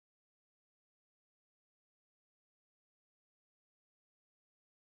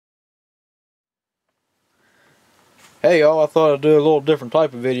Hey y'all, I thought I'd do a little different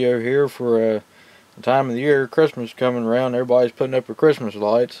type of video here for the time of the year. Christmas coming around, everybody's putting up their Christmas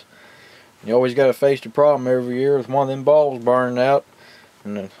lights. You always got to face the problem every year with one of them bulbs burning out,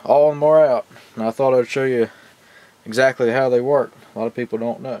 and then all of them are out. And I thought I'd show you exactly how they work. A lot of people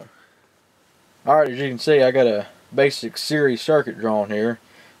don't know. Alright, as you can see, I got a basic series circuit drawn here.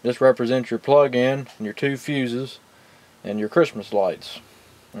 This represents your plug-in and your two fuses and your Christmas lights.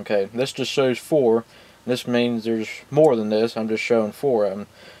 Okay, this just shows 4. This means there's more than this. I'm just showing 4 of them.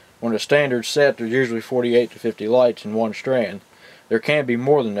 On a standard set, there's usually 48 to 50 lights in one strand. There can be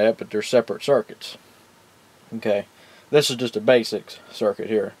more than that, but they're separate circuits. Okay, this is just a basic circuit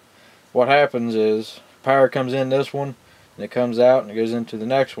here. What happens is power comes in this one, and it comes out, and it goes into the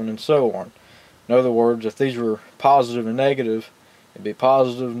next one, and so on. In other words, if these were positive and negative, it'd be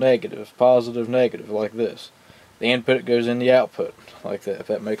positive, negative, like this. The input goes in the output, like that, if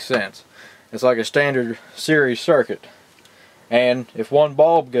that makes sense. It's like a standard series circuit. And if one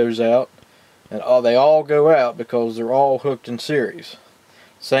bulb goes out, and they all go out because they're all hooked in series.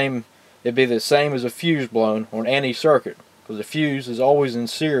 It'd be the same as a fuse blown on any circuit, because the fuse is always in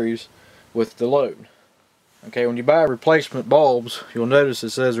series with the load. Okay, when you buy replacement bulbs, you'll notice it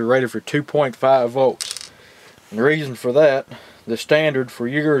says they're rated for 2.5 volts. And the reason for that, the standard for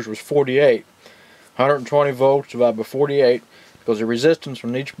years was 48. 120 volts divided by 48, because the resistance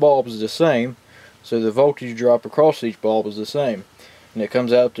from each bulb is the same, so the voltage drop across each bulb is the same. And it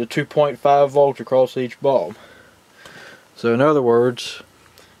comes out to 2.5 volts across each bulb. So in other words,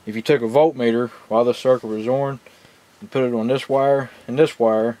 if you took a voltmeter while the circuit was on and put it on this wire and this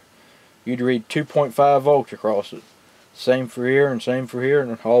wire, you'd read 2.5 volts across it. Same for here and same for here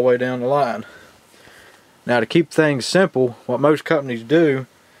and all the way down the line. Now, to keep things simple, what most companies do,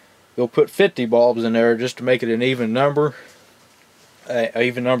 they'll put 50 bulbs in there just to make it an even number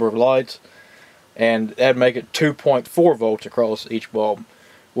of lights, and that'd make it 2.4 volts across each bulb,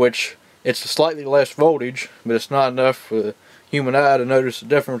 which it's a slightly less voltage, but it's not enough for the human eye to notice the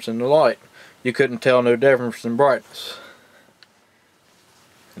difference in the light. You couldn't tell no difference in brightness.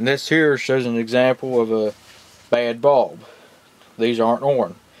 And this here shows an example of a bad bulb. These aren't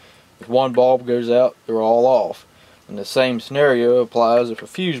on. If one bulb goes out, they're all off. And the same scenario applies if a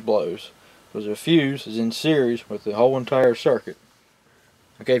fuse blows, because a fuse is in series with the whole entire circuit.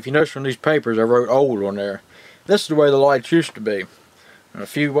 Okay, if you notice from these papers, I wrote old on there. This is the way the lights used to be. And a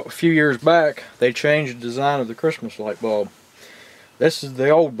few years back, they changed the design of the Christmas light bulb. This is the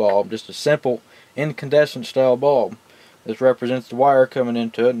old bulb, just a simple incandescent style bulb. This represents the wire coming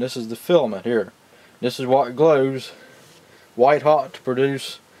into it, and this is the filament here. This is what glows white hot to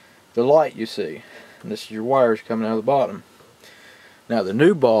produce the light you see. And this is your wires coming out of the bottom. Now the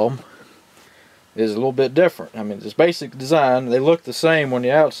new bulb is a little bit different. I mean, this basic design, they look the same on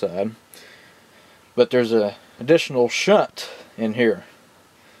the outside, but there's a additional shunt in here.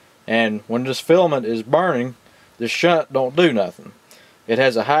 And when this filament is burning, the shunt don't do nothing. It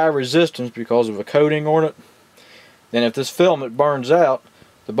has a high resistance because of a coating on it. Then if this filament burns out,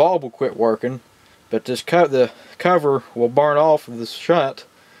 the bulb will quit working, but the cover will burn off of this shunt.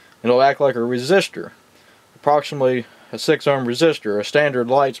 It'll act like a resistor, approximately a 6 ohm resistor. A standard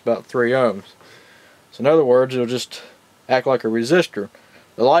light's about 3 ohms. So in other words, it'll just act like a resistor.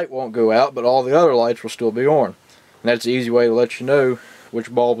 The light won't go out, but all the other lights will still be on. And that's the easy way to let you know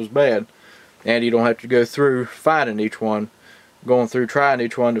which bulb is bad. And you don't have to go through finding each one, going through trying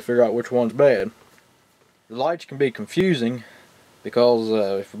each one to figure out which one's bad. The lights can be confusing because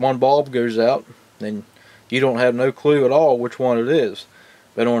if one bulb goes out, then you don't have no clue at all which one it is.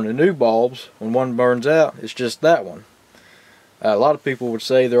 But on the new bulbs, when one burns out, it's just that one. A lot of people would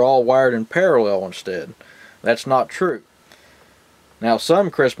say they're all wired in parallel instead. That's not true. Now,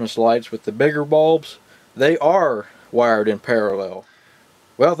 some Christmas lights with the bigger bulbs, they are wired in parallel.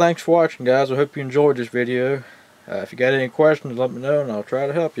 Well, thanks for watching, guys. I hope you enjoyed this video. If you got any questions, let me know and I'll try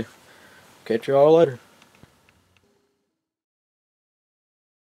to help you. Catch you all later.